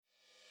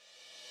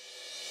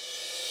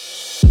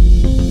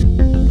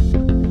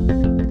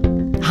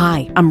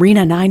I'm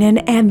Rena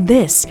Ninan, and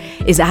this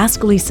is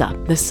Ask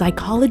Lisa, the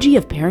Psychology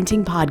of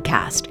Parenting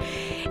podcast.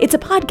 It's a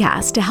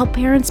podcast to help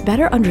parents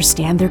better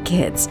understand their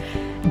kids.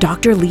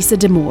 Dr. Lisa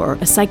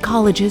Damour, a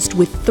psychologist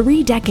with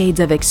 3 decades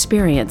of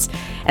experience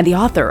and the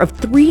author of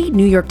 3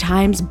 New York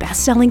Times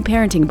best-selling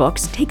parenting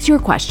books, takes your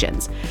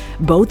questions.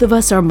 Both of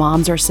us are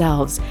moms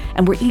ourselves,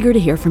 and we're eager to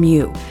hear from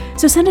you.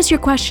 So send us your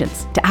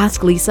questions to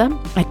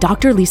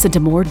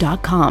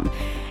AskLisa@drlisadamour.com.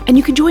 And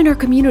you can join our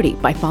community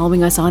by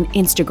following us on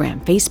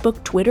Instagram,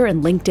 Facebook, Twitter,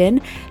 and LinkedIn.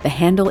 The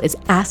handle is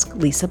Ask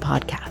Lisa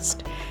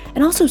Podcast.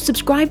 And also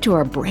subscribe to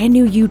our brand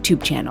new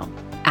YouTube channel,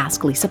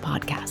 Ask Lisa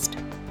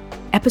Podcast.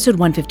 Episode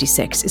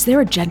 156, is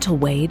there a gentle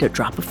way to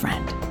drop a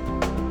friend?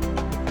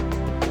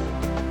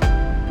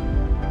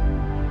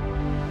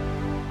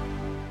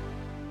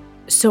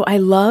 So I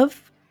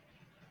love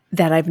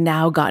that I've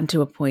now gotten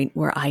to a point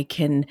where I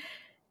can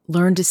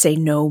learn to say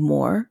no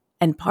more.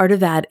 And part of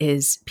that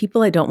is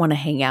people I don't want to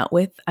hang out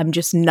with. I'm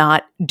just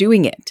not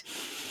doing it.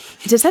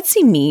 Does that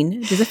seem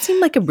mean? Does that seem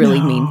like a really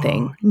mean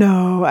thing?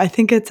 No, I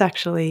think it's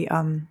actually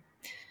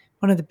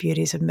one of the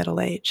beauties of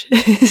middle age.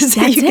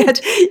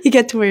 You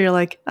get to where you're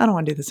like, I don't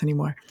want to do this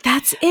anymore.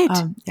 That's it.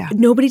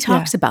 Nobody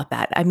talks about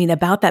that. I mean,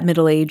 about that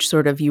middle age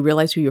sort of, you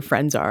realize who your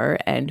friends are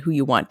and who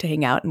you want to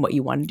hang out and what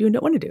you want to do and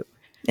don't want to do.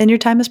 And your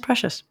time is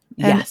precious.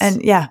 Yes.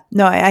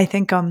 I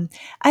think I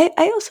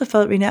also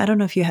felt, Rena, I don't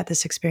know if you had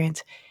this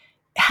experience,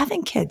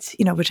 having kids,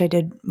 which I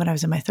did when I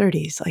was in my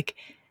 30s, like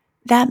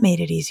that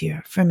made it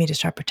easier for me to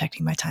start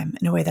protecting my time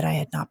in a way that I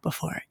had not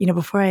before.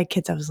 Before I had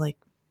kids, I was like,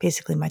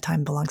 basically my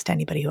time belongs to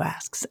anybody who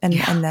asks. And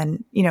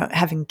then,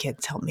 having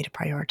kids helped me to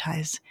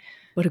prioritize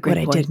what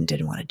I did and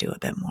didn't want to do a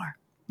bit more.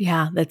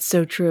 Yeah, that's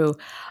so true.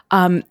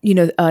 On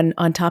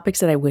topics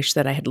that I wish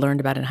that I had learned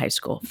about in high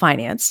school,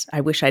 finance. I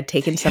wish I'd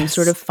taken some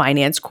sort of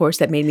finance course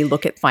that made me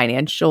look at my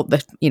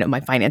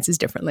finances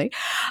differently.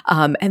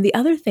 And the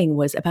other thing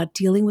was about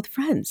dealing with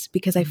friends,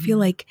 because I feel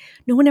like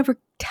no one ever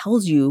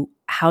tells you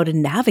how to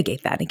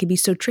navigate that. It can be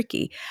so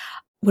tricky.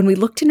 When we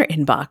looked in our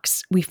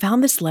inbox, we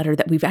found this letter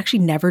that we've actually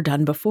never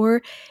done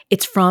before.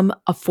 It's from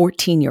a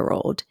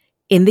 14-year-old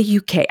in the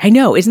UK. I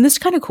know. Isn't this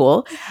kind of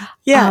cool?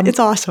 Yeah, it's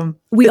awesome.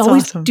 We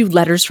always do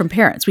letters from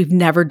parents. We've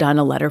never done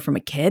a letter from a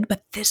kid,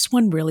 but this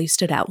one really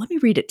stood out. Let me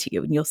read it to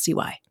you and you'll see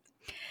why.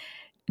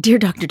 Dear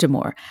Dr.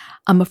 Damour,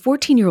 I'm a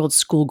 14-year-old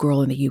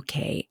schoolgirl in the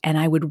UK, and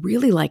I would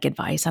really like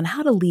advice on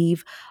how to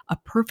leave a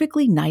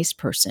perfectly nice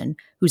person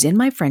who's in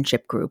my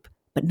friendship group,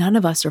 but none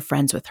of us are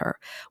friends with her,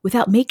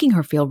 without making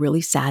her feel really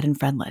sad and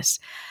friendless.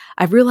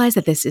 I've realized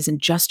that this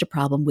isn't just a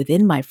problem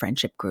within my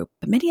friendship group,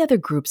 but many other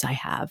groups I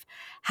have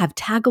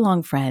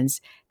tag-along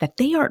friends that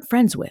they aren't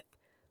friends with,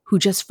 who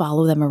just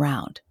follow them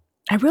around.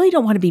 I really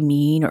don't want to be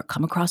mean or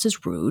come across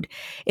as rude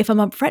if I'm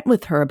upfront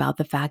with her about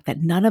the fact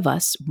that none of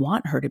us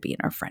want her to be in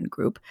our friend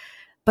group.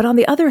 But on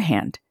the other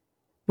hand,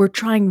 we're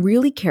trying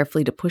really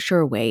carefully to push her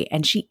away,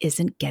 and she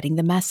isn't getting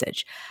the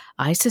message.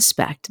 I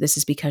suspect this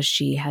is because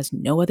she has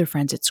no other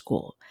friends at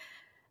school.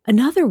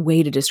 Another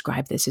way to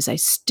describe this is I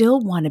still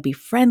want to be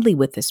friendly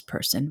with this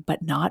person,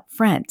 but not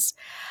friends.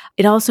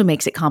 It also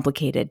makes it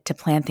complicated to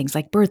plan things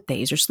like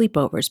birthdays or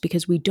sleepovers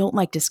because we don't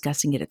like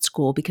discussing it at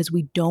school because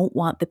we don't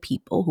want the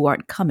people who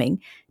aren't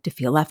coming to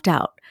feel left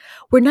out.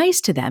 We're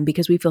nice to them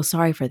because we feel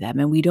sorry for them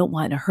and we don't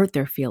want to hurt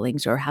their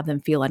feelings or have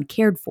them feel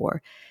uncared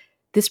for.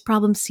 This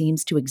problem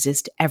seems to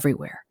exist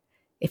everywhere.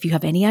 If you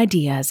have any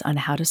ideas on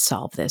how to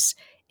solve this,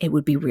 it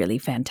would be really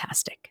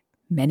fantastic.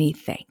 Many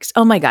thanks.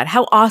 Oh my God,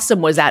 how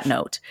awesome was that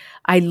note?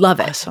 I love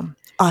it.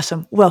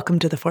 Awesome. Welcome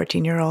to the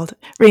 14-year-old.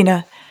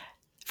 Rena,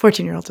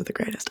 14-year-olds are the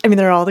greatest. I mean,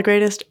 they're all the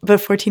greatest, but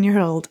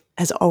 14-year-old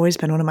has always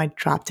been one of my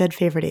drop-dead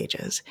favorite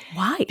ages.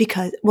 Why?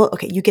 Because,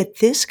 you get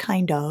this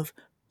kind of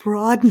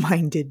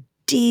broad-minded,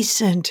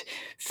 decent,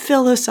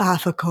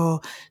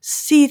 philosophical,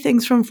 see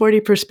things from 40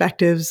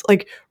 perspectives,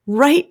 like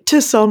write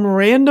to some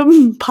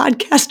random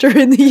podcaster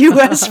in the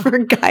US for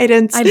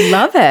guidance. I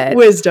love it.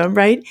 Wisdom,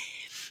 right?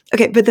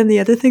 Okay, but then the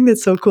other thing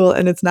that's so cool,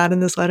 and it's not in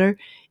this letter,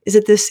 is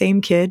that this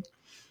same kid,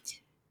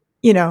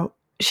 she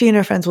and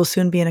her friends will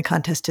soon be in a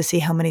contest to see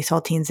how many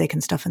saltines they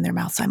can stuff in their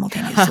mouth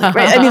simultaneously,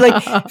 right? I mean,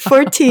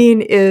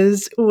 14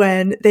 is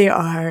when they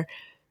are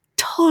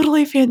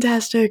totally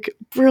fantastic,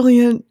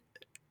 brilliant,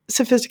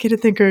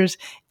 sophisticated thinkers,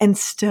 and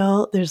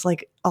still there's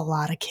like a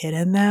lot of kid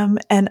in them.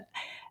 And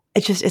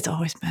it's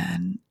always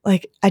been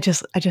like, I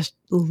just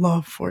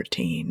love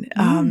 14.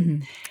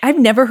 I've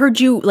never heard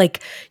you like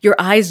your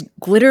eyes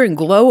glitter and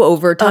glow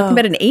over talking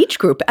about an age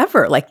group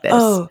ever like this.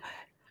 Oh,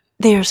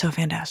 they are so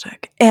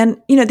fantastic. And,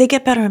 they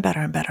get better and better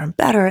and better and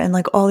better. And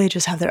like all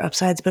ages have their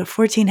upsides, but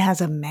 14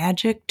 has a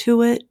magic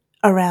to it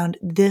around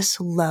this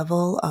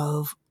level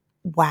of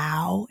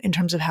wow in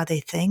terms of how they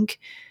think.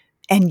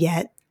 And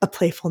yet a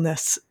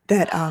playfulness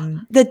that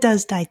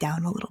does die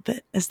down a little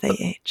bit as they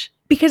age.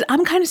 Because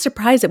I'm kind of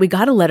surprised that we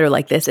got a letter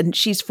like this and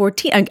she's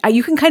 14.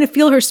 You can kind of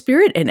feel her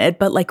spirit in it,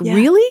 but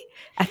really?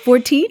 At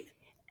 14?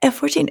 At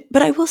 14.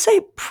 But I will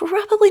say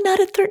probably not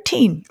at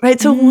 13,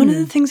 right? So one of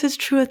the things that's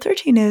true at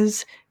 13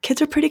 is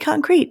kids are pretty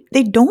concrete.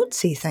 They don't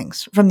see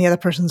things from the other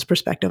person's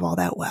perspective all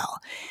that well.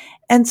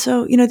 And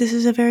so, this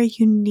is a very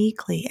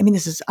uniquely,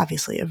 this is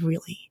obviously a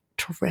really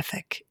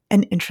terrific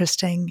and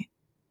interesting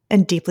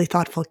and deeply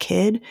thoughtful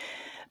kid.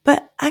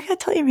 But I gotta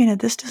tell you, Rena,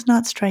 this does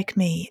not strike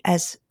me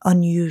as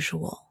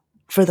unusual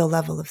for the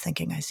level of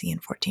thinking I see in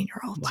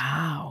 14-year-olds.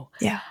 Wow.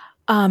 Yeah.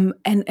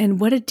 And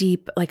what a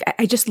deep,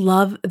 I just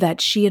love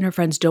that she and her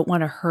friends don't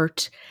want to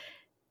hurt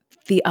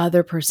the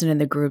other person in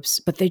the groups,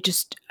 but they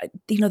just,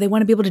 they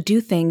want to be able to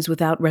do things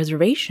without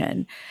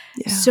reservation.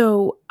 Yeah.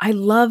 So I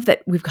love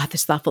that we've got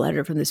this thoughtful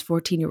letter from this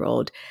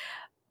 14-year-old.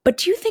 But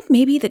do you think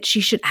maybe that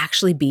she should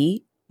actually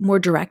be more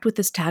direct with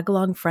this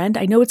tag-along friend?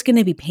 I know it's going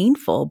to be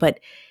painful, but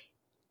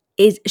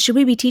should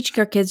we be teaching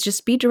our kids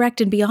just be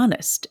direct and be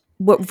honest?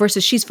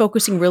 Versus she's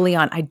focusing really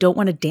on, I don't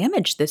want to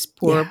damage this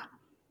poor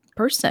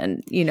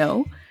person,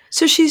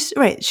 So she's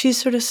right. She's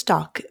sort of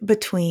stuck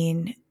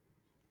between,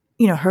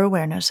 her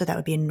awareness that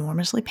would be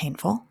enormously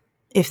painful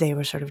if they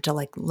were sort of to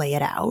lay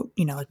it out,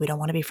 we don't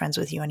want to be friends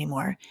with you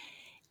anymore.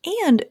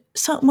 And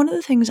so one of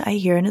the things I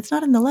hear, and it's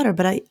not in the letter,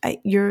 but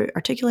you're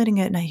articulating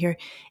it and I hear,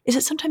 is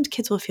that sometimes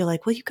kids will feel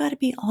like, well, you got to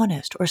be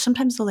honest. Or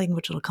sometimes the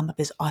language that'll come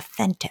up is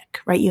authentic,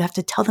 right? You have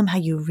to tell them how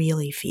you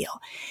really feel.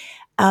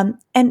 And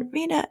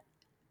Rena,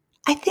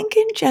 I think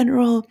in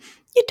general,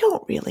 you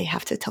don't really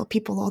have to tell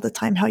people all the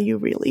time how you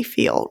really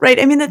feel, right?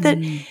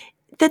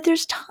 That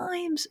there's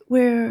times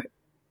where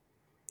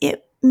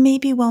it may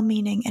be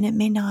well-meaning and it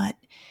may not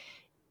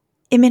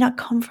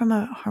come from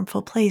a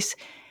harmful place,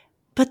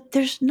 but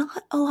there's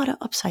not a lot of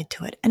upside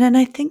to it. And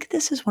I think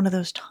this is one of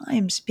those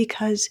times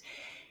because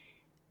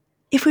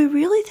if we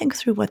really think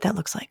through what that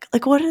looks like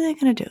what are they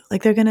going to do?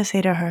 They're going to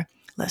say to her,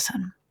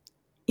 listen,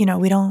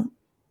 we don't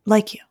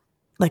like you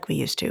like we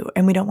used to,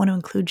 and we don't want to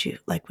include you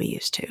like we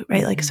used to,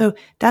 right? Mm-hmm. So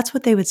that's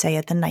what they would say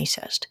at the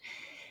nicest.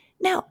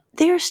 Now,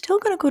 they are still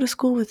going to go to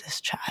school with this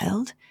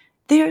child.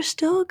 They are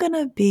still going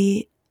to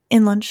be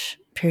in lunch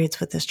periods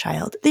with this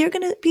child. They are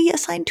going to be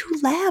assigned to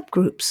lab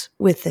groups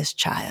with this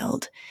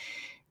child.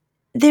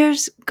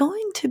 There's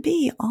going to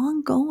be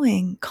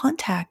ongoing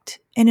contact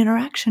and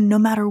interaction no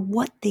matter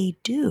what they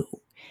do.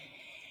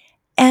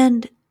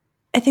 And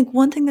I think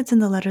one thing that's in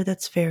the letter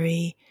that's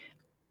very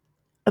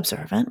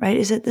observant, right,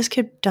 is that this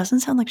kid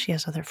doesn't sound like she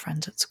has other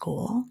friends at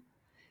school.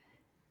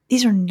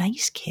 These are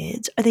nice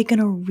kids. Are they going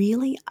to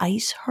really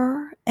ice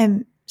her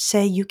and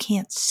say, you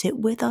can't sit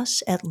with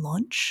us at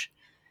lunch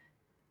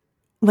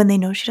when they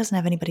know she doesn't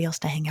have anybody else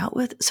to hang out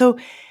with? So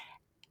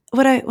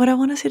what I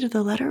want to say to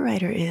the letter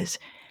writer is,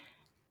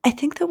 I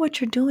think that what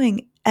you're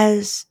doing,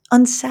 as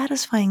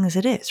unsatisfying as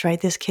it is, right?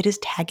 This kid is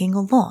tagging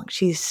along.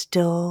 She's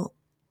still,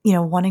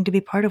 wanting to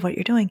be part of what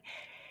you're doing.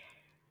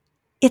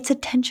 It's a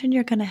tension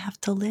you're going to have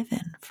to live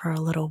in for a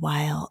little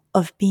while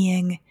of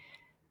being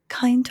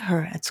kind to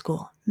her at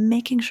school,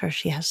 making sure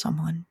she has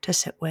someone to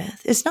sit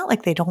with. It's not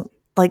like they don't,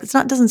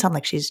 doesn't sound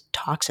like she's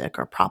toxic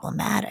or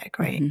problematic,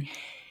 right?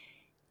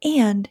 Mm-hmm.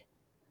 And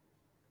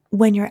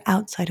when you're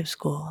outside of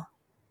school,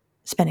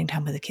 spending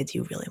time with the kids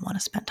you really want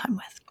to spend time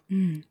with.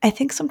 I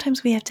think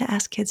sometimes we have to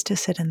ask kids to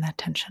sit in that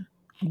tension.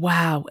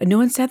 Wow. And no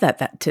one said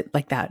that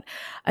like that.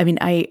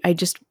 I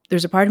just,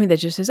 there's a part of me that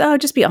just says, oh,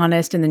 just be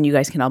honest. And then you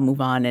guys can all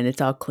move on and it's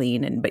all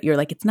clean. But you're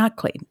like, it's not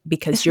clean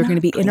because you're going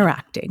to be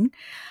interacting.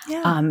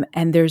 Yeah.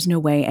 And there's no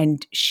way.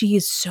 And she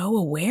is so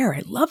aware.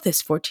 I love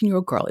this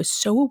 14-year-old girl is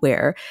so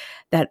aware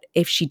that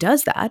if she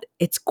does that,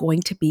 it's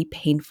going to be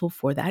painful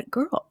for that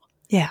girl.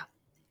 Yeah.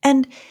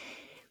 And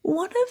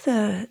one of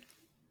the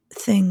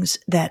things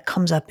that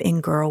comes up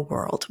in girl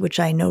world, which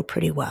I know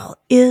pretty well,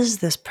 is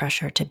this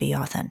pressure to be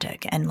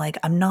authentic. And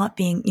I'm not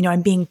being,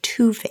 I'm being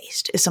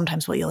two-faced is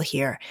sometimes what you'll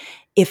hear.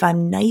 If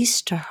I'm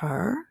nice to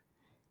her,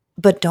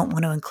 but don't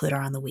want to include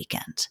her on the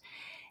weekends.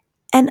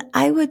 And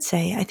I would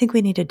say, I think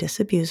we need to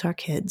disabuse our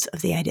kids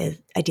of the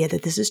idea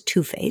that this is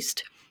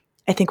two-faced.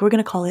 I think we're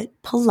going to call it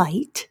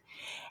polite.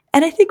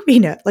 And I think,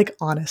 Rena,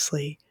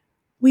 honestly,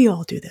 we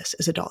all do this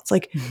as adults.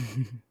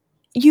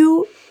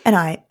 You and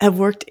I have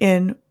worked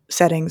in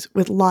settings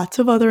with lots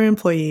of other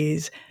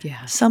employees,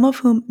 some of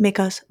whom make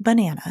us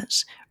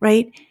bananas,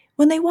 right?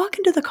 When they walk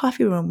into the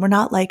coffee room, we're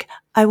not like,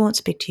 I won't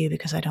speak to you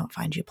because I don't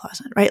find you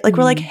pleasant, right?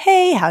 We're like,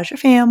 hey, how's your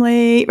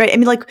family,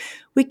 right?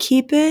 We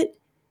keep it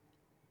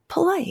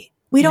polite.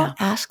 We don't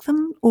ask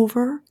them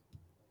over.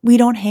 We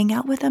don't hang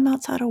out with them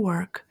outside of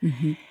work.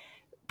 Mm-hmm.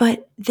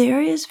 But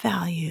there is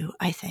value,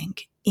 I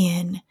think,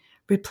 in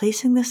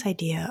replacing this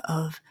idea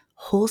of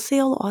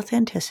wholesale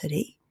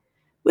authenticity,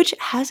 which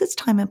has its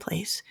time and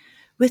place,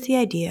 with the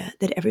idea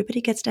that everybody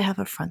gets to have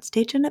a front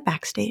stage and a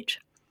backstage.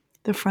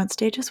 The front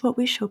stage is what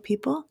we show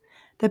people.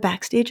 The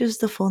backstage is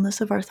the fullness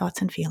of our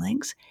thoughts and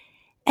feelings.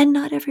 And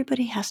not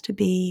everybody has to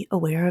be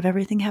aware of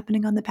everything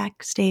happening on the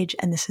backstage.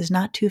 And this is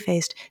not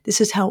two-faced.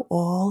 This is how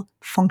all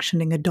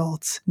functioning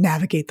adults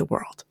navigate the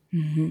world.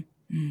 Mm-hmm.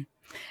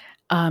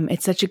 Mm-hmm.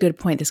 It's such a good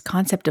point, this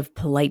concept of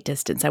polite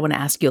distance. I want to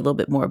ask you a little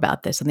bit more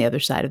about this on the other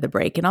side of the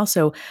break. And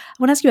also, I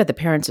want to ask you about the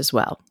parents as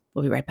well.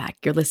 We'll be right back.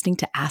 You're listening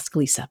to Ask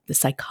Lisa, the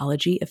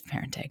psychology of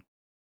parenting.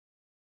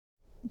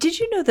 Did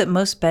you know that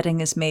most bedding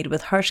is made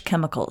with harsh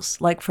chemicals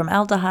like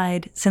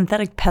formaldehyde,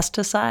 synthetic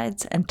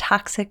pesticides, and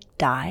toxic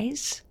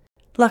dyes?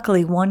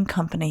 Luckily, one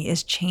company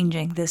is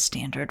changing this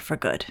standard for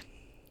good.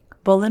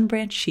 Boll &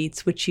 Branch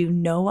Sheets, which you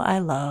know I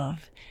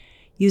love,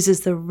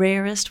 uses the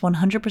rarest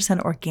 100%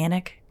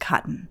 organic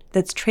cotton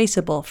that's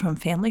traceable from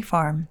family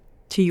farm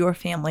to your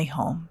family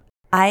home.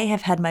 I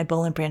have had my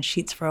Boll & Branch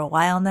sheets for a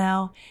while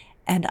now,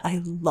 and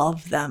I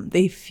love them.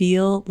 They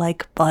feel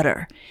like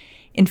butter.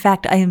 In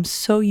fact, I am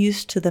so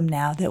used to them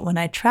now that when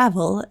I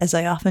travel, as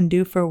I often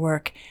do for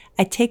work,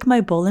 I take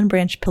my Boll &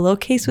 Branch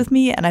pillowcase with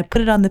me and I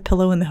put it on the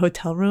pillow in the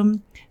hotel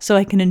room so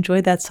I can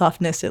enjoy that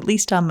softness, at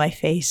least on my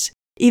face,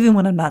 even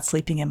when I'm not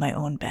sleeping in my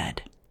own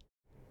bed.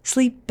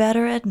 Sleep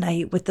better at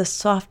night with the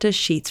softest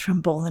sheets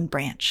from Boll &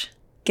 Branch.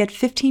 Get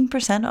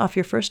 15% off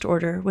your first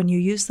order when you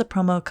use the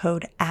promo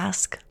code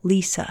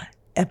AskLisa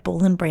at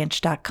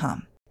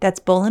bollandbranch.com. That's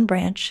Boll &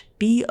 Branch,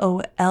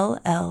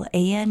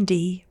 BOLLAND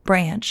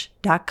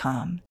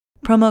branch.com.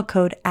 Promo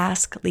code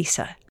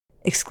AskLisa.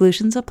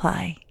 Exclusions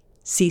apply.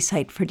 See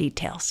site for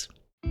details.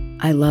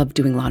 I love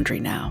doing laundry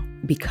now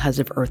because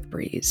of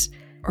EarthBreeze.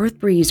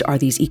 EarthBreeze are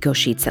these eco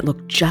sheets that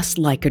look just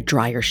like a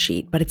dryer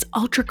sheet, but it's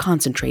ultra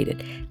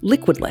concentrated,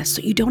 liquidless,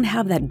 so you don't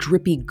have that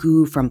drippy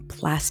goo from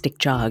plastic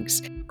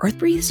jugs.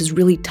 EarthBreeze is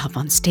really tough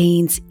on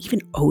stains,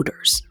 even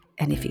odors.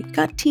 And if you've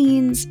got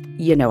teens,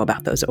 you know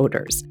about those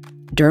odors.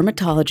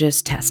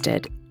 Dermatologist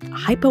tested,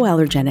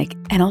 hypoallergenic,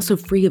 and also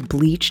free of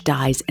bleach,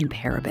 dyes, and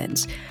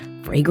parabens.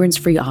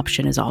 Fragrance-free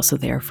option is also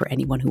there for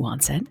anyone who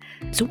wants it.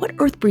 So what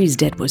EarthBreeze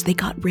did was they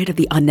got rid of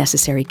the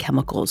unnecessary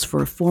chemicals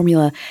for a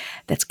formula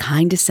that's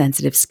kind to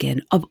sensitive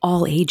skin of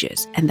all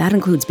ages, and that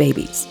includes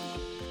babies.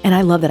 And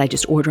I love that I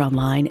just order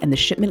online and the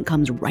shipment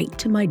comes right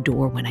to my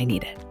door when I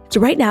need it. So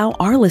right now,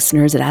 our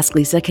listeners at Ask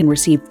Lisa can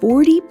receive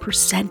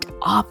 40%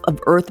 off of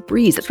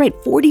EarthBreeze. That's right,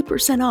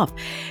 40% off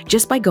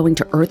just by going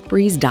to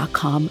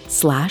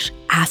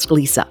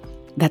earthbreeze.com/AskLisa.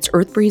 That's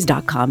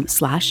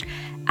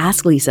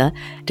earthbreeze.com/AskLisa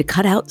to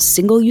cut out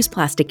single-use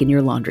plastic in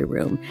your laundry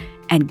room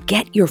and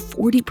get your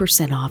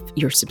 40% off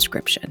your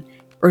subscription.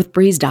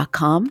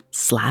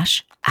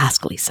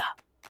 earthbreeze.com/AskLisa.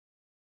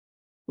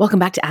 Welcome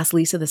back to Ask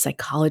Lisa, the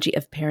Psychology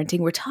of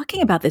Parenting. We're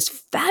talking about this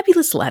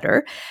fabulous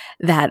letter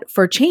that,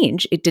 for a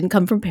change, it didn't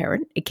come from a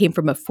parent. It came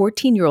from a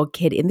 14-year-old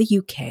kid in the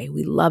UK.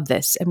 We love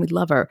this, and we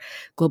love our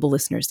global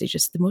listeners. They're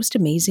just the most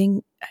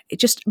amazing. It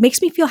just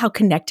makes me feel how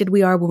connected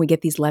we are when we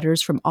get these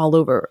letters from all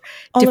over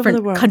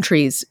different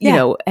countries, you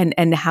know,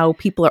 and how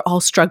people are all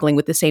struggling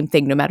with the same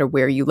thing, no matter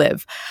where you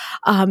live.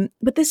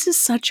 But this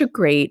is such a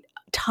great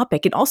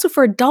topic, and also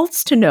for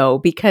adults to know,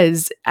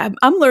 because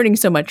I'm learning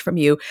so much from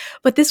you.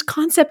 But this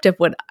concept of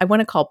what I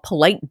want to call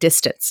polite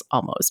distance,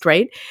 almost,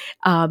 right?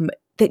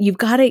 That you've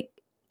got to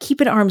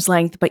keep at arm's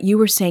length, but you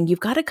were saying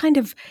you've got to kind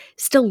of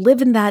still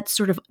live in that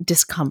sort of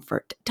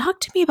discomfort. Talk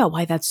to me about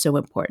why that's so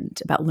important,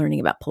 about learning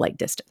about polite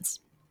distance.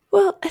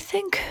 Well, I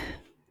think,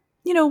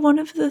 you know, one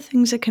of the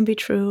things that can be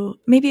true,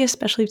 maybe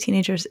especially with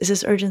teenagers, is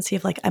this urgency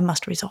of like, I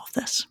must resolve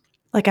this.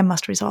 Like, I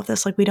must resolve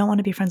this. Like, we don't want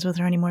to be friends with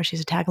her anymore.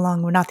 She's a tag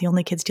along. We're not the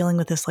only kids dealing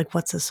with this. Like,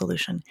 what's the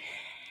solution?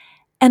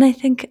 And I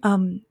think,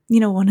 you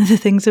know, one of the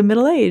things in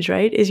middle age,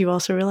 right, is you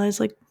also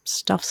realize like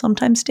stuff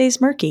sometimes stays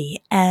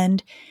murky,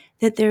 and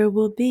that there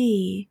will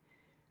be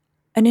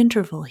an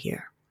interval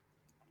here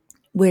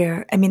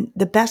where, I mean,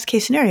 the best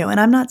case scenario, and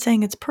I'm not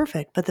saying it's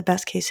perfect, but the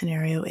best case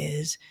scenario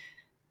is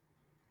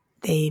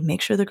they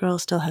make sure the girl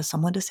still has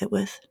someone to sit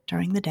with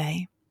during the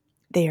day.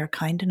 They are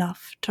kind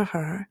enough to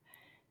her,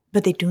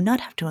 but they do not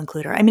have to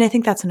include her. I mean, I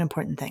think that's an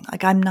important thing.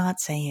 Like, I'm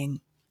not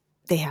saying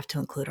they have to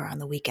include her on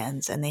the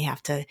weekends and they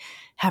have to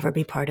have her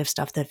be part of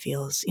stuff that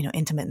feels, you know,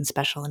 intimate and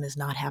special and is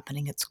not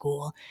happening at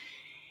school.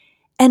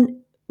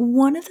 And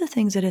one of the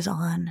things that is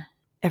on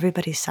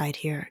everybody's side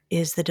here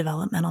is the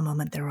developmental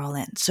moment they're all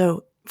in.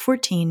 So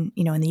 14,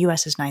 you know, in the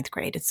US is 9th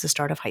grade. It's the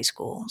start of high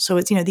school. So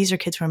it's, you know, these are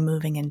kids who are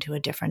moving into a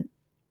different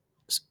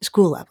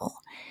school level.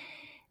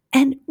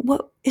 And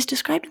what is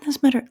described in this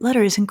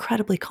letter is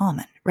incredibly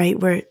common, right?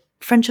 Where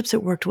friendships that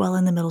worked well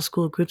in the middle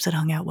school, groups that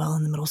hung out well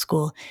in the middle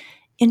school,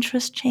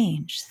 interests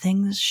change,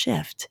 things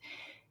shift.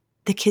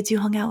 The kids you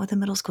hung out with in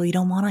middle school, you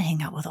don't want to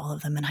hang out with all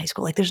of them in high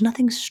school. Like, there's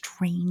nothing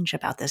strange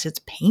about this.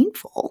 It's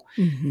painful,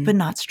 but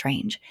not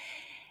strange.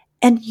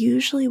 And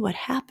usually what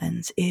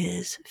happens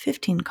is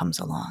 15 comes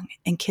along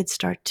and kids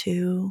start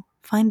to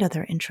find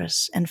other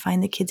interests and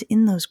find the kids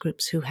in those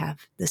groups who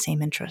have the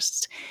same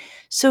interests.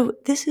 So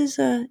this is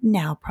a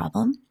now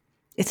problem.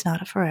 It's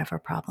not a forever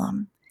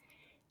problem.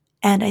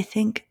 And I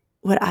think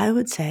what I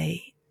would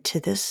say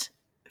to this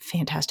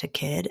fantastic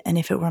kid, and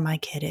if it were my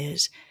kid,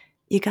 is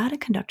you got to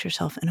conduct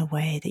yourself in a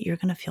way that you're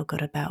going to feel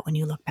good about when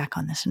you look back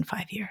on this in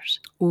 5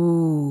 years.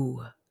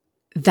 Ooh,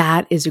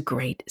 that is a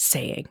great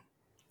saying.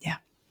 Yeah.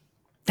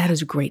 That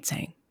is a great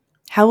saying.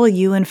 How will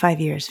you in 5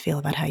 years feel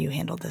about how you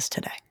handled this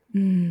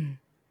today?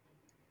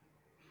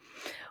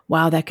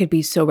 Wow, that could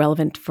be so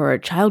relevant for a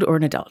child or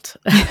an adult.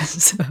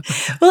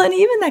 Well, and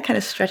even that kind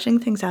of stretching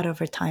things out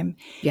over time.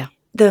 Yeah.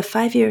 The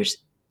 5 years,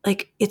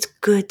 like, it's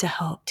good to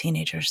help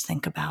teenagers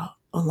think about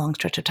a long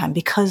stretch of time,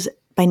 because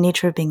by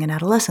nature of being an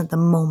adolescent, the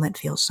moment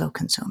feels so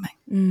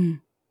consuming.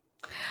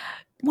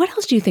 What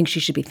else do you think she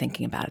should be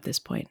thinking about at this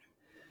point?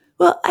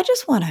 Well, I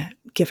just want to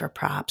give her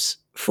props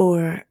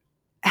for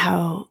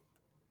how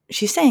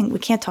she's saying we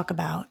can't talk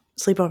about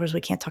sleepovers, we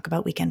can't talk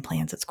about weekend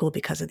plans at school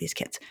because of these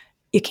kids.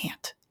 You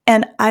can't.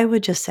 And I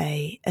would just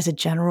say, as a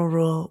general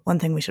rule, one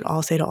thing we should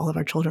all say to all of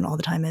our children all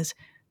the time is,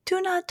 do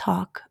not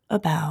talk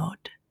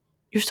about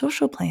your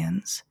social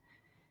plans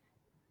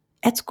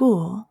at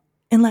school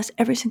unless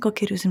every single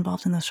kid who's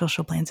involved in those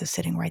social plans is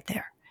sitting right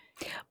there.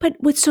 But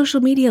with social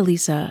media,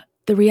 Lisa,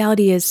 the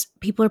reality is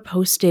people are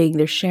posting,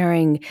 they're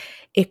sharing,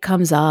 it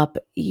comes up.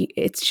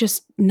 It's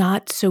just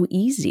not so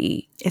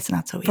easy. It's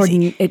not so for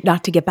easy. it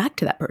not to get back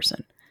to that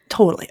person.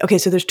 Totally. Okay,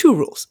 so there's 2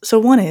 rules. So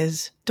one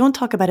is don't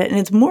talk about it. And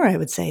it's more, I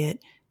would say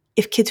it,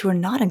 if kids who are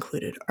not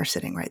included are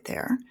sitting right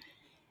there.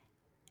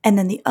 And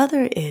then the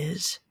other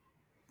is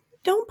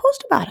don't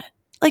post about it.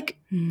 Like,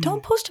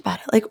 don't post about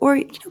it. Like,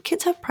 or,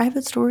 kids have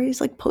private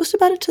stories. Like, post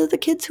about it to the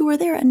kids who are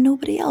there and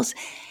nobody else.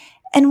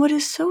 And what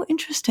is so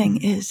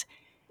interesting is,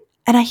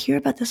 and I hear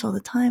about this all the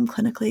time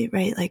clinically,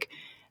 right? Like,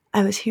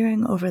 I was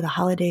hearing over the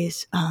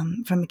holidays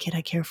from a kid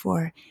I care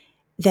for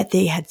that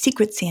they had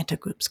Secret Santa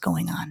groups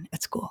going on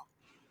at school.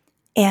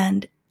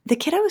 And the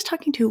kid I was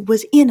talking to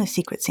was in a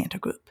Secret Santa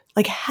group,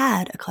 like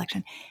had a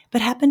collection,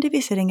 but happened to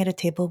be sitting at a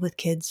table with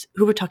kids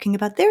who were talking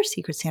about their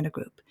Secret Santa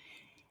group.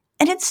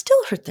 And it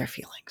still hurt their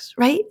feelings,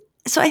 right?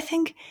 So I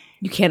think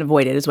you can't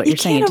avoid it, is what you're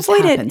saying. Can't it just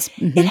avoid happens.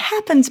 It. It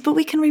happens, but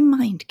we can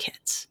remind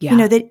kids,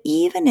 that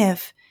even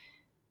if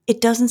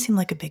it doesn't seem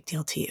like a big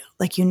deal to you,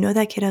 like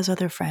that kid has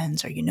other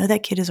friends, or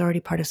that kid is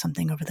already part of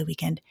something over the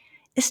weekend,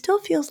 it still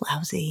feels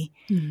lousy.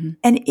 Mm-hmm.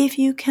 And if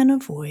you can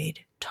avoid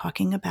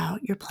talking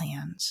about your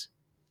plans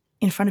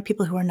in front of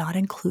people who are not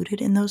included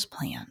in those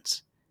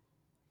plans,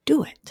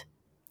 do it.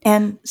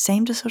 And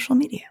same to social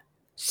media.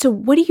 So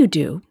what do you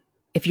do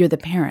if you're the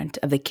parent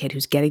of the kid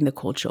who's getting the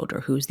cold shoulder,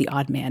 who's the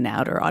odd man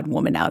out or odd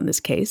woman out in this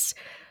case?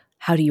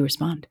 How do you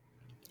respond?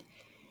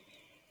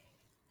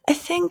 I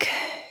think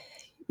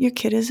your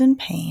kid is in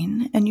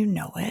pain and you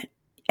know it.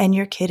 And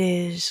your kid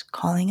is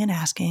calling and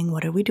asking,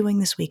 what are we doing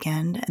this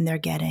weekend? And they're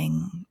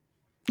getting,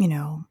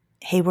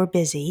 hey, we're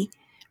busy,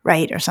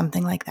 right? Or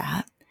something like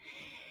that.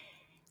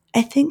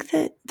 I think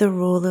that the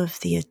role of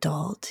the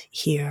adult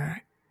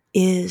here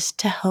is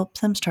to help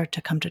them start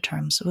to come to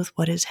terms with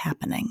what is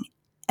happening.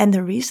 And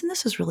the reason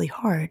this is really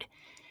hard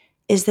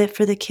is that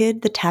for the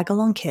kid, the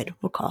tag-along kid,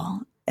 we'll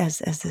call, as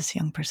this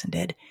young person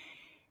did,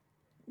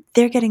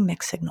 they're getting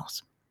mixed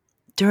signals.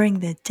 During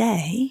the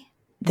day,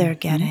 they're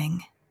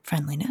getting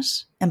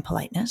friendliness and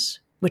politeness,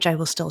 which I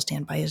will still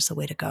stand by is the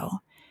way to go.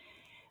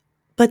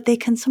 But they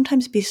can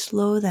sometimes be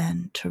slow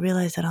then to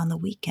realize that on the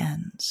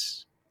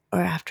weekends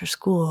or after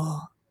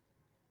school,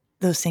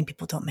 those same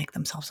people don't make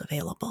themselves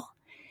available.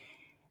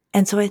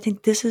 And so I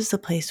think this is the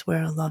place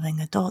where a loving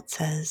adult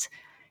says,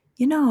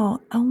 I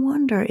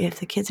wonder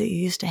if the kids that you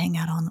used to hang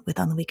out with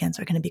on the weekends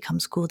are going to become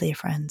school day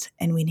friends,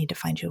 and we need to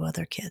find you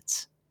other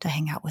kids to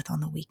hang out with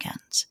on the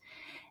weekends.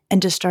 And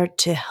to start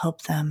to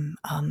help them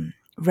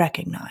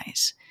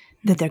recognize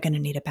that they're going to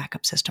need a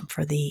backup system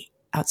for the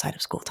outside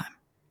of school time.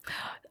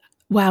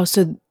 Wow.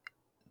 So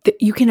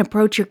you can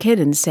approach your kid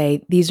and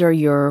say, these are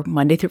your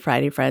Monday through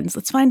Friday friends.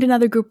 Let's find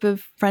another group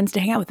of friends to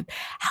hang out with them.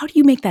 How do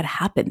you make that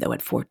happen, though,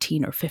 at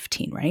 14 or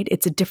 15, right?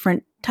 It's a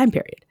different time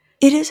period.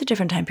 It is a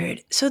different time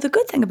period. So the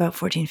good thing about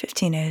 14,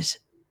 15 is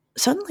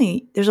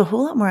suddenly there's a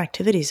whole lot more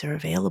activities that are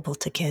available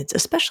to kids,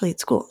 especially at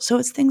school. So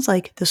it's things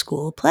like the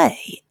school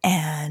play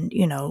and,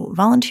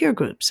 volunteer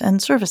groups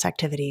and service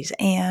activities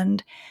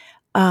and,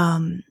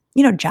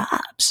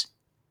 jobs,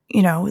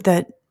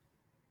 that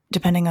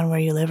depending on where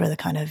you live are the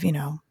kind of,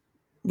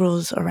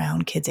 rules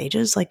around kids'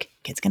 ages, like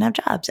kids can have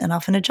jobs, and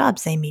often at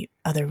jobs they meet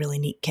other really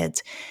neat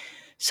kids.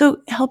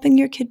 So helping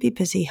your kid be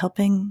busy,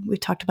 we've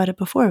talked about it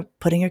before,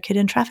 putting your kid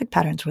in traffic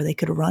patterns where they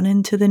could run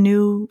into the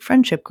new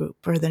friendship group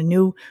or the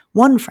new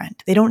one friend.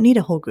 They don't need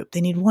a whole group. They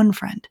need one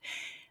friend.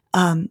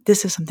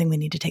 This is something we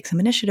need to take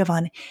some initiative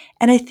on.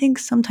 And I think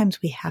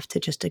sometimes we have to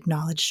just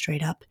acknowledge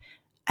straight up,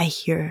 I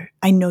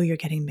know you're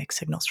getting mixed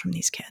signals from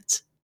these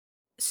kids.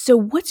 So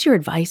what's your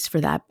advice for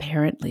that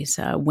parent,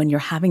 Lisa, when you're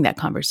having that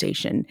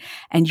conversation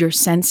and you're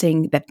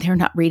sensing that they're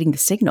not reading the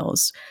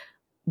signals,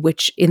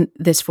 which in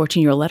this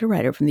 14-year-old letter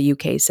writer from the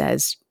UK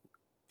says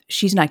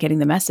she's not getting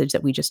the message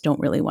that we just don't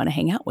really want to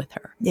hang out with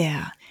her?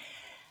 Yeah.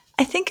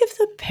 I think if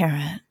the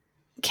parent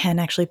can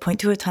actually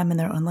point to a time in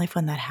their own life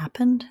when that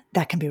happened,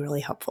 that can be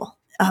really helpful.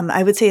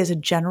 I would say as a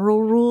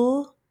general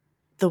rule,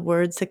 the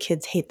words that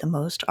kids hate the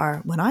most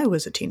are when I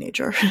was a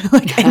teenager.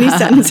 Like any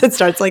sentence that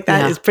starts like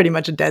that is pretty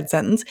much a dead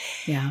sentence.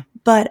 Yeah.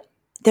 But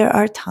there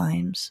are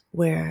times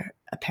where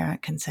a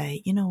parent can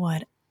say, you know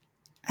what?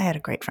 I had a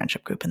great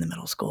friendship group in the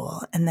middle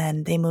school, and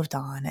then they moved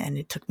on, and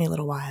it took me a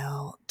little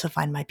while to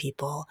find my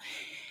people.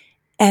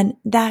 And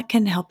that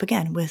can help,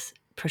 again, with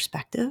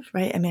perspective,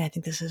 right? I mean, I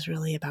think this is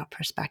really about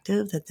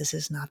perspective, that this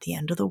is not the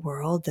end of the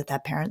world,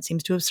 that parent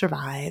seems to have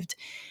survived.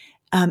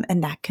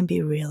 And that can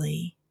be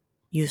really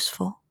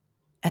useful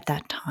at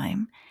that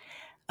time.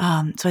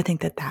 So I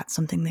think that that's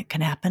something that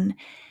can happen.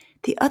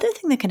 The other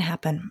thing that can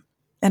happen,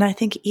 and I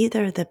think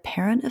either the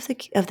parent of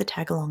the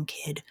tag-along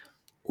kid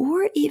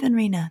or even,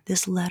 Rena,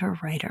 this letter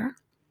writer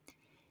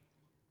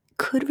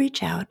could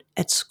reach out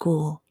at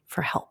school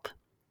for help.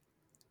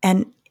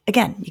 And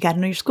again, you got to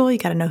know your school. You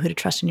got to know who to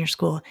trust in your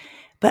school.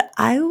 But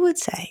I would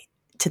say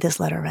to this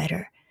letter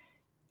writer,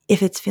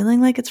 if it's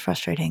feeling like it's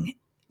frustrating,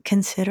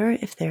 consider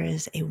if there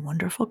is a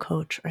wonderful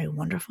coach or a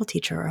wonderful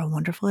teacher or a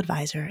wonderful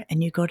advisor,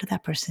 and you go to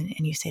that person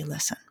and you say,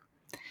 listen,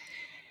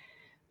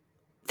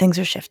 things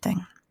are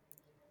shifting.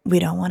 We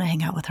don't want to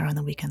hang out with her on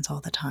the weekends all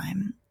the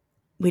time.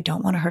 We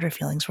don't want to hurt her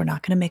feelings. We're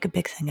not going to make a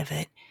big thing of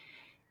it.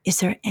 Is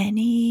there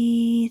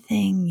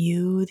anything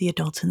you, the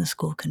adults in the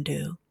school, can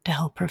do to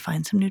help her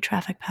find some new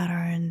traffic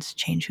patterns,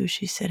 change who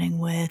she's sitting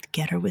with,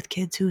 get her with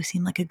kids who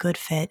seem like a good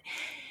fit?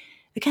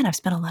 Again, I've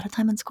spent a lot of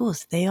time in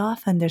schools. They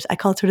often, I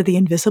call it sort of the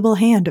invisible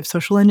hand of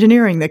social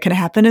engineering that can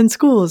happen in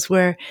schools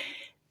where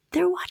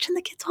they're watching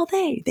the kids all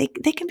day. They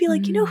can be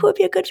like, you know who would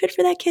be a good fit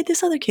for that kid?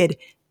 This other kid.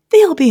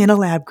 They'll be in a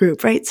lab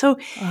group, right? So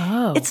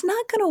it's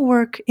not going to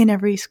work in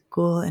every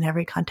school, in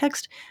every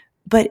context,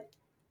 but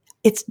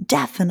it's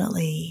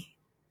definitely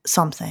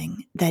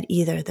something that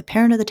either the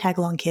parent of the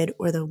tag-along kid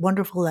or the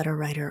wonderful letter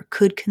writer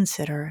could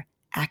consider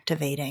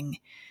activating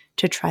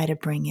to try to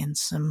bring in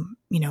some,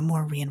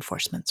 more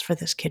reinforcements for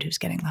this kid who's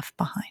getting left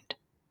behind.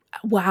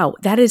 Wow,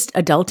 that is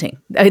adulting.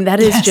 I mean, that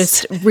is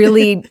just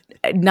really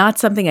not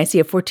something I see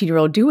a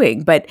 14-year-old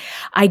doing, but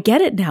I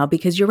get it now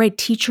because you're right.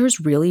 Teachers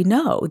really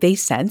know. They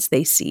sense,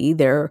 they see,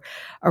 they're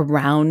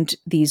around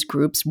these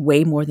groups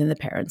way more than the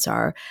parents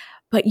are.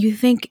 But you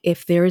think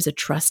if there is a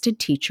trusted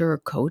teacher or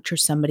coach or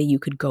somebody you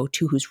could go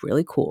to who's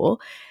really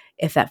cool,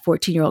 if that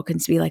 14-year-old can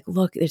be like,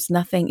 look, there's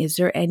nothing, is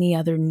there any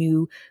other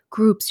new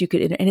groups you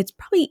could, and it's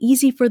probably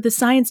easy for the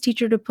science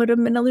teacher to put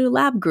them in a new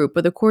lab group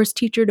or the course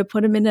teacher to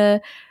put them in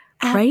a,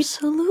 right?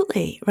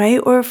 Absolutely,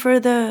 right? Or for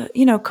the,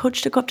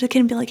 coach to go up to the kid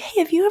and be like, hey,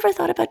 have you ever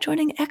thought about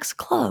joining X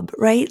club,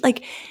 right?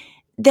 Like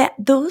that,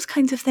 those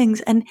kinds of things.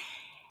 And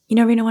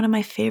Rena, one of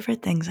my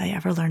favorite things I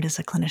ever learned as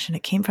a clinician,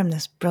 it came from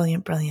this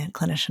brilliant, brilliant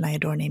clinician I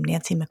adore named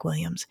Nancy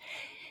McWilliams.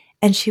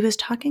 And she was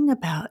talking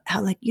about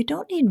how, you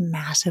don't need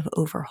massive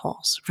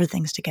overhauls for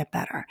things to get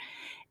better.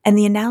 And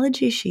the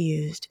analogy she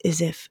used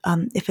is if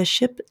a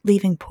ship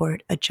leaving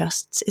port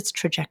adjusts its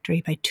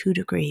trajectory by 2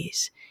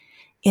 degrees,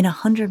 in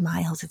 100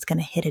 miles, it's going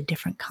to hit a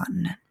different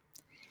continent.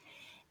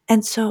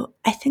 And so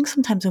I think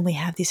sometimes when we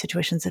have these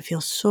situations that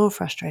feel so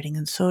frustrating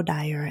and so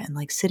dire and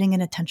sitting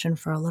in attention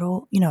for a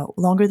little,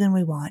 longer than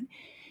we want,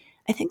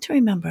 I think to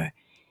remember,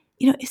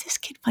 if this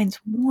kid finds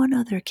one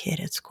other kid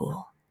at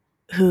school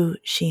who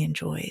she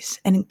enjoys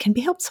and can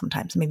be helped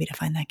sometimes maybe to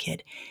find that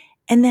kid,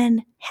 and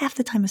then half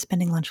the time is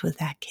spending lunch with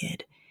that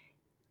kid,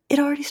 it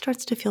already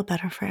starts to feel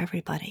better for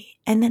everybody.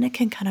 And then it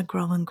can kind of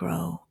grow and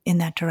grow in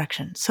that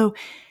direction. So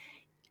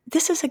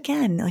this is,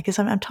 again, as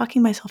I'm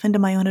talking myself into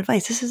my own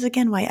advice, this is,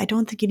 again, why I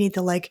don't think you need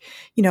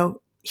to,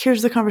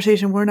 here's the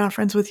conversation, we're not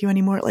friends with you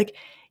anymore.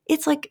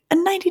 It's like a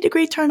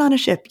 90-degree turn on a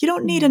ship. You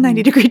don't need a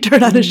 90-degree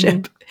turn on a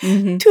ship.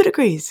 2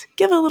 degrees.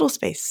 Give it a little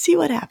space. See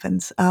what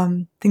happens.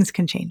 Things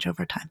can change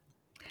over time.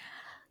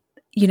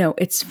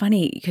 It's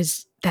funny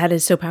because that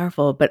is so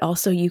powerful, but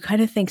also you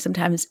kind of think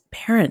sometimes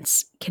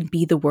parents can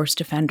be the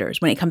worst offenders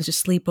when it comes to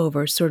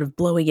sleepovers, sort of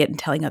blowing it and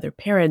telling other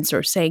parents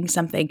or saying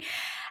something.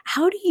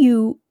 How do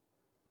you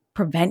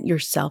prevent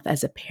yourself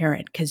as a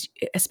parent? Because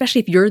especially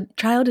if your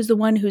child is the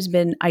one who's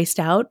been iced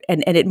out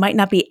and it might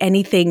not be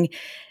anything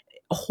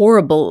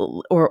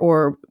horrible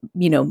or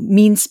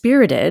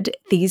mean-spirited,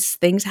 these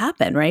things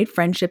happen, right?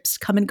 Friendships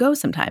come and go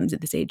sometimes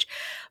at this age.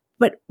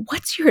 But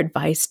what's your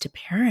advice to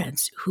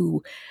parents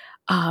who,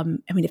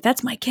 if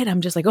that's my kid,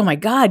 I'm just like, oh my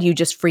God, you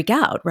just freak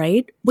out,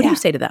 right? What do you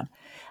say to them?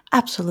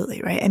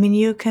 Absolutely, right?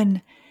 You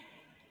can,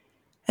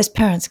 as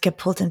parents, get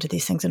pulled into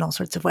these things in all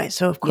sorts of ways.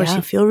 So, of course,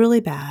 you feel really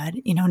bad,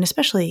 and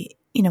especially,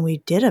 we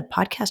did a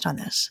podcast on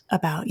this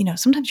about,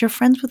 sometimes you're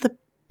friends with the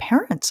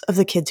parents of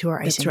the kids who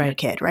are icing your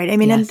kid, right?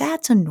 And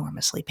that's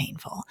enormously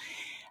painful.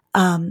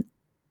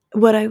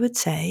 What I would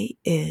say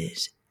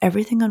is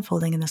everything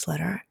unfolding in this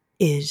letter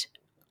is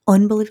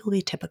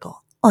unbelievably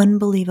typical,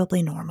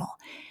 unbelievably normal.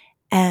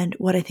 And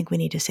what I think we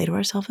need to say to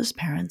ourselves as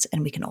parents,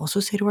 and we can also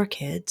say to our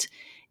kids,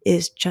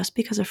 is just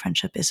because a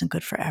friendship isn't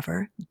good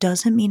forever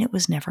doesn't mean it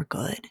was never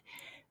good.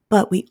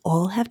 But we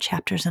all have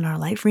chapters in our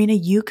life. Rena,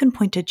 you can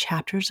point to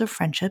chapters of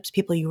friendships,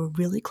 people you were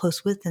really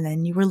close with and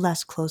then you were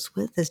less close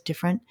with as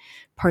different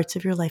parts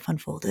of your life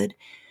unfolded.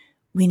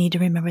 We need to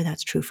remember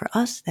that's true for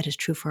us. That is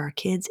true for our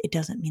kids. It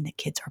doesn't mean that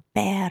kids are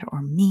bad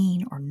or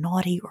mean or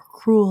naughty or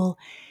cruel.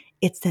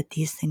 It's that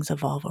these things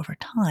evolve over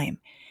time.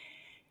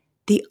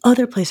 The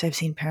other place I've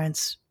seen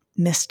parents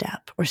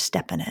misstep or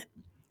step in it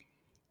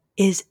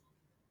is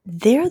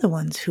they're the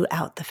ones who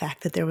out the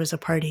fact that there was a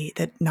party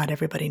that not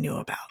everybody knew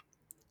about.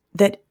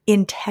 That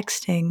in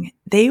texting,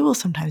 they will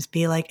sometimes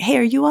be like, hey,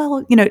 are you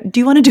all, do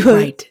you want to do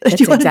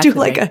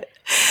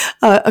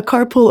a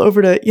carpool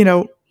over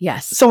to,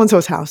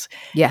 so-and-so's house?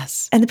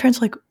 Yes. And the parents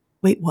are like,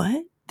 wait,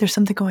 what? There's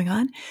something going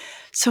on?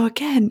 So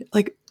again,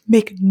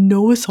 make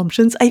no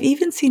assumptions. I've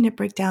even seen it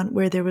break down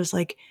where there was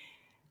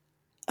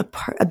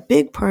a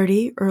big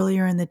party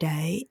earlier in the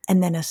day,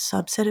 and then a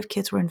subset of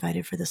kids were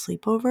invited for the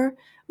sleepover,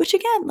 which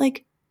again,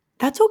 like,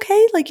 that's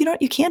okay. Like,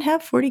 you can't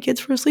have 40 kids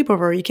for a sleepover,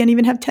 or you can't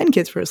even have 10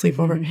 kids for a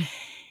sleepover.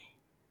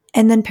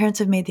 And then parents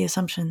going to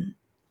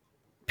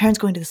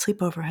the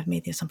sleepover have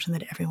made the assumption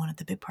that everyone at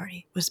the big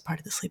party was part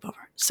of the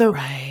sleepover. So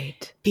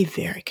be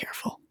very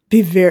careful.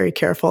 Be very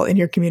careful in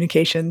your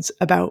communications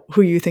about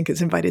who you think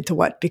is invited to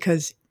what,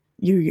 because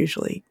you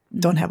usually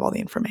don't have all the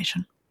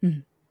information.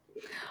 Mm.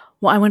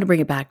 Well, I want to bring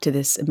it back to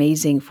this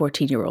amazing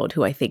 14-year-old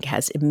who I think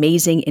has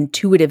amazing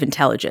intuitive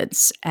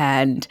intelligence,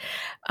 and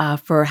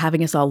for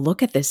having us all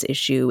look at this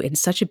issue in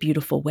such a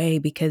beautiful way,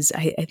 because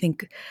I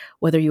think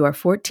whether you are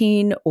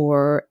 14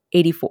 or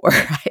 84,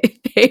 I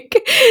think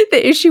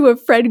the issue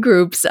of friend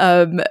groups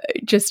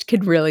just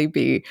can really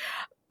be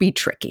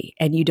tricky,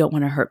 and you don't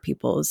want to hurt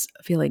people's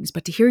feelings.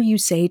 But to hear you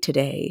say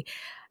today,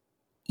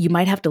 you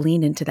might have to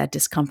lean into that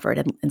discomfort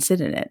and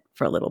sit in it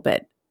for a little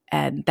bit,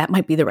 and that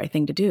might be the right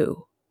thing to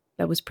do.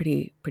 That was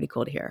pretty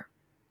cool to hear.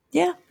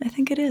 Yeah, I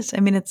think it is. I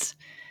mean, it's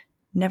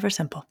never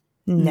simple.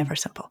 Never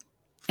simple.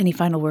 Any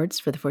final words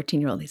for the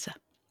 14-year-old Lisa?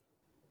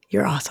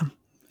 You're awesome.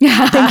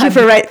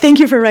 Thank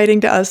you for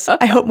writing to us.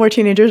 I hope more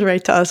teenagers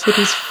write to us with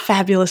these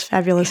fabulous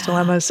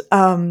dilemmas.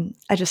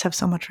 I just have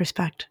so much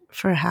respect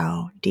for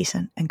how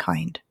decent and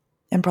kind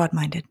and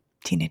broad-minded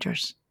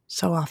teenagers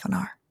so often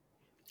are.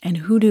 And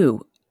who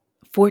knew?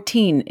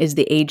 14 is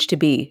the age to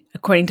be,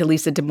 according to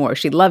Lisa Damour.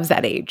 She loves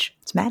that age.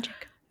 It's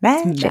magic.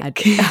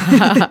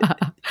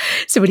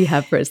 So what do you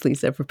have for us,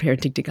 Lisa, for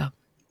parenting to go?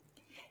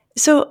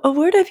 So a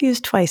word I've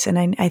used twice, and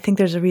I think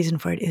there's a reason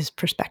for it, is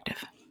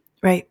perspective,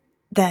 right?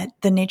 That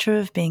the nature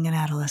of being an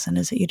adolescent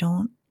is that you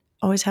don't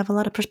always have a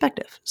lot of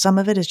perspective. Some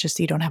of it is just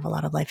that you don't have a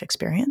lot of life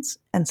experience,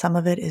 and some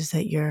of it is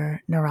that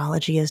your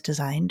neurology is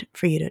designed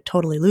for you to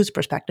totally lose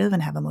perspective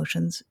and have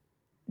emotions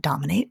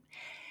dominate.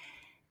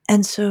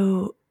 And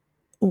so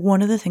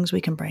one of the things we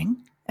can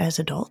bring as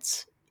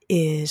adults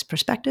is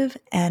perspective,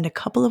 and a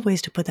couple of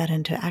ways to put that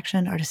into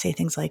action are to say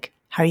things like,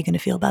 how are you going to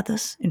feel about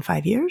this in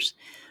 5 years?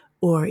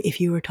 Or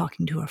if you were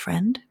talking to a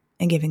friend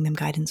and giving them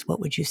guidance, what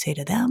would you say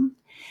to them?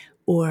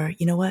 Or,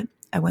 you know what,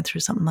 I went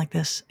through something like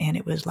this and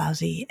it was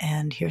lousy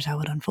and here's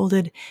how it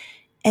unfolded.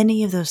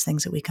 Any of those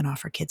things that we can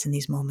offer kids in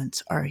these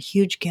moments are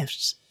huge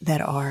gifts that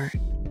are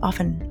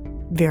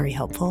often very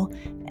helpful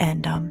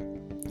and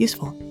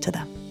useful to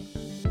them.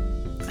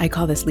 I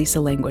call this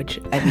Lisa language.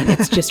 I mean,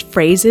 it's just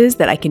phrases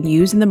that I can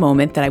use in the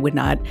moment that I would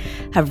not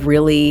have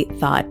really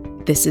thought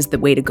this is the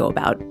way to go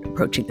about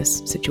approaching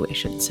this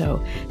situation.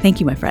 So thank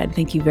you, my friend.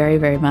 Thank you very,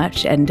 very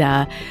much. And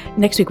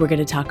next week, we're going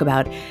to talk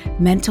about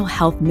mental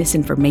health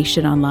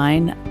misinformation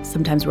online.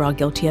 Sometimes we're all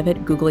guilty of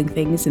it, Googling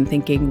things and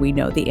thinking we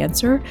know the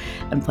answer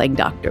and playing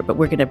doctor. But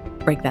we're going to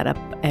break that up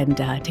and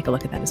take a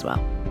look at that as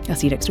well. I'll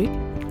see you next week.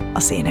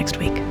 I'll see you next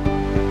week.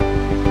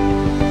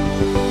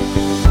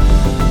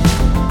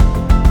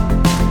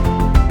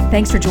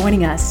 Thanks for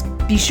joining us.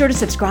 Be sure to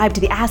subscribe to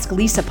the Ask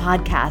Lisa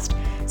podcast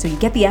so you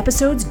get the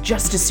episodes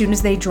just as soon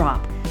as they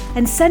drop.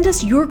 And send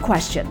us your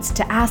questions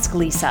to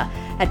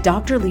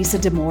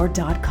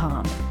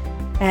asklisa@drlisadamour.com.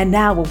 And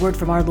now a word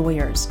from our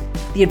lawyers.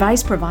 The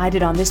advice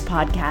provided on this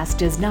podcast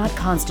does not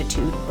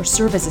constitute or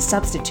serve as a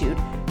substitute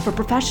for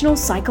professional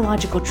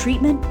psychological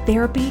treatment,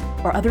 therapy,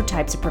 or other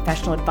types of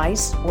professional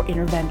advice or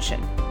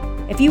intervention.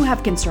 If you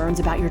have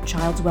concerns about your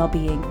child's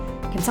well-being,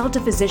 consult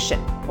a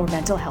physician or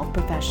mental health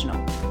professional.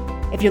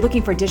 If you're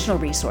looking for additional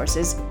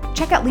resources,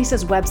 check out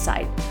Lisa's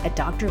website at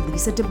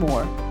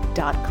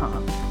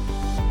drlisadamour.com.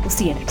 We'll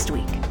see you next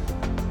week.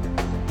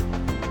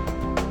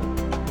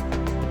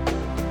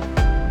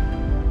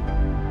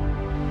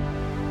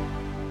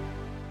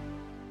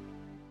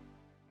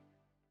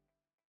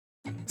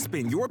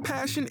 Spin your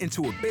passion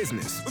into a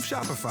business with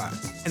Shopify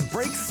and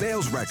break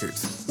sales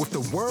records with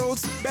the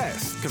world's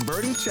best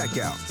converting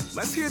checkout.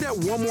 Let's hear that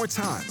one more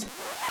time.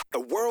 The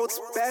world's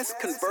best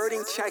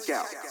converting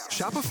checkout.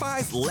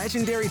 Shopify's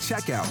legendary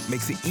checkout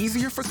makes it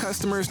easier for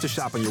customers to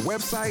shop on your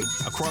website,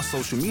 across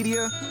social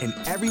media, and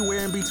everywhere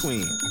in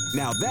between.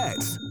 Now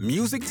that's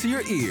music to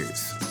your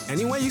ears.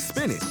 Any way you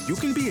spin it, you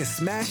can be a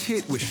smash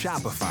hit with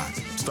Shopify.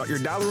 Start your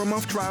 $1 a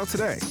month trial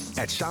today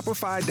at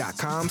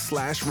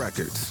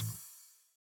shopify.com/records.